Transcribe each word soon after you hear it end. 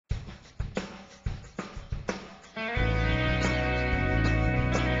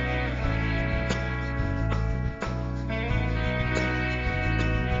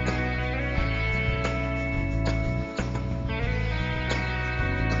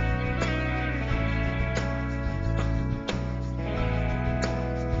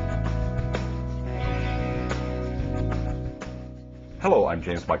Hello, I'm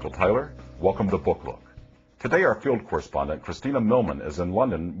James Michael Tyler. Welcome to Book Look. Today our field correspondent, Kristina Millman, is in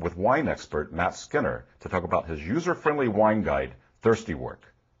London with wine expert Matt Skinner to talk about his user-friendly wine guide, Thirsty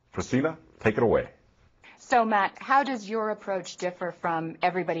Work. Kristina, take it away. So Matt, how does your approach differ from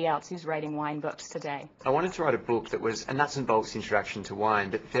everybody else who's writing wine books today? I wanted to write a book that was a nuts and bolts introduction to wine,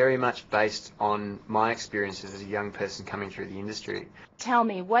 but very much based on my experiences as a young person coming through the industry. Tell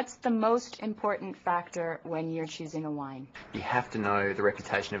me, what's the most important factor when you're choosing a wine? You have to know the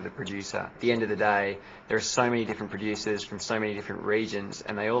reputation of the producer. At the end of the day, there are so many different producers from so many different regions,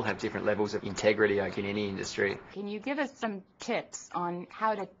 and they all have different levels of integrity in any industry. Can you give us some tips on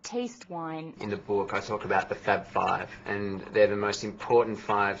how to taste wine? In the book, I talk about the Fab Five, and they're the most important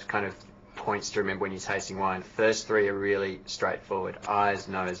five kind of points to remember when you're tasting wine. The first three are really straightforward: eyes,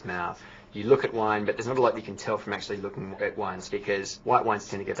 nose, mouth. You look at wine, but there's not a lot you can tell from actually looking at wines, because white wines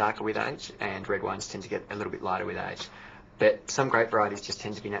tend to get darker with age and red wines tend to get a little bit lighter with age. But some grape varieties just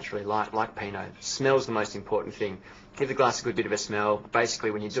tend to be naturally light, like Pinot. Smell's the most important thing. Give the glass a good bit of a smell.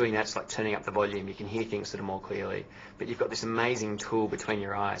 Basically, when you're doing that, it's like turning up the volume. You can hear things sort of more clearly. But you've got this amazing tool between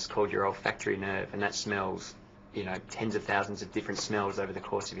your eyes called your olfactory nerve, and that smells, tens of thousands of different smells over the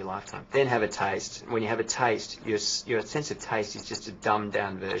course of your lifetime. Then have a taste. When you have a taste, your sense of taste is just a dumbed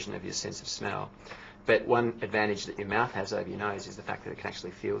down version of your sense of smell. But one advantage that your mouth has over your nose is the fact that it can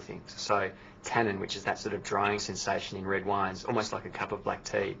actually feel things. So tannin, which is that sort of drying sensation in red wines, almost like a cup of black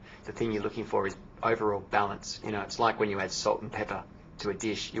tea, the thing you're looking for is overall balance. It's like when you add salt and pepper to a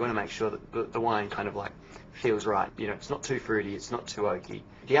dish. You want to make sure that the wine kind of like feels right. It's not too fruity, it's not too oaky.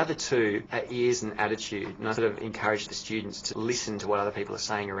 The other two are ears and attitude, and I sort of encourage the students to listen to what other people are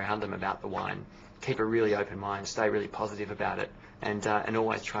saying around them about the wine. Keep a really open mind, stay really positive about it, and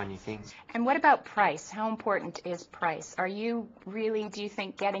always try new things. And what about price? How important is price? Do you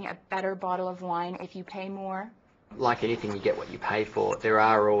think, getting a better bottle of wine if you pay more? Like anything, you get what you pay for. There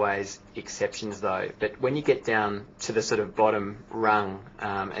are always exceptions though, but when you get down to the sort of bottom rung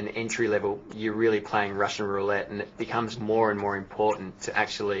and entry level, you're really playing Russian roulette, and it becomes more and more important to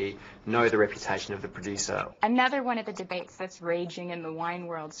actually know the reputation of the producer. Another one of the debates that's raging in the wine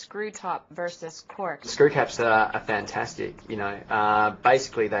world, screw top versus cork. Screw caps are fantastic.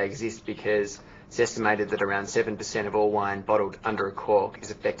 Basically they exist because it's estimated that around 7% of all wine bottled under a cork is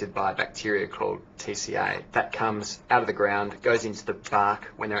affected by a bacteria called TCA. That comes out of the ground, goes into the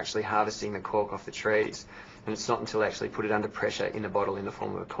bark when they're actually harvesting the cork off the trees. And it's not until they actually put it under pressure in the bottle in the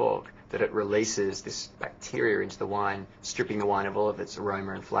form of a cork that it releases this bacteria into the wine, stripping the wine of all of its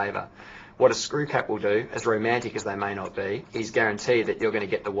aroma and flavour. What a screw cap will do, as romantic as they may not be, is guarantee that you're going to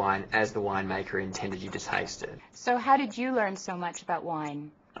get the wine as the winemaker intended you to taste it. So how did you learn so much about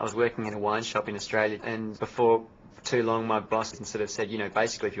wine? I was working in a wine shop in Australia, and before too long my boss sort of said,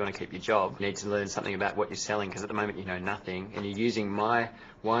 basically if you want to keep your job, you need to learn something about what you're selling, because at the moment you know nothing, and you're using my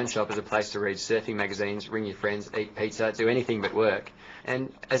wine shop as a place to read surfing magazines, ring your friends, eat pizza, do anything but work.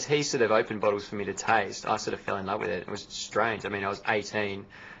 And as he sort of opened bottles for me to taste, I sort of fell in love with it. It was strange. I was 18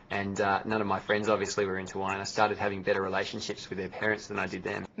 and none of my friends obviously were into wine. I started having better relationships with their parents than I did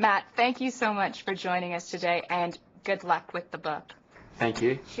them. Matt, thank you so much for joining us today, and good luck with the book. Thank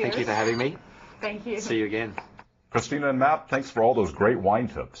you. Cheers. Thank you for having me. Thank you. See you again. Kristina and Matt, thanks for all those great wine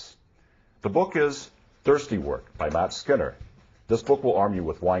tips. The book is Thirsty Work by Matt Skinner. This book will arm you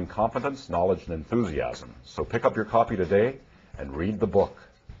with wine competence, knowledge, and enthusiasm. So pick up your copy today and read the book.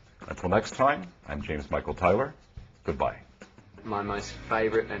 Until next time, I'm James Michael Tyler. Goodbye. My most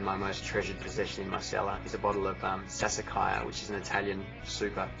favourite and my most treasured possession in my cellar is a bottle of Skye, which is an Italian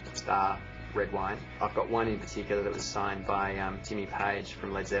superstar red wine. I've got one in particular that was signed by Jimmy Page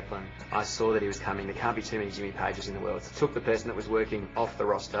from Led Zeppelin. I saw that he was coming. There can't be too many Jimmy Pages in the world. So I took the person that was working off the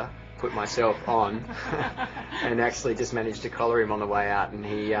roster, put myself on, and actually just managed to collar him on the way out, and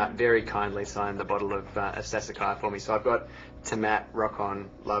he very kindly signed the bottle of Skye for me. So I've got to Matt, rock on,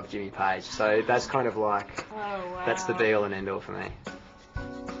 love Jimmy Page. So that's kind of like, oh, wow. That's the be all and end all for me.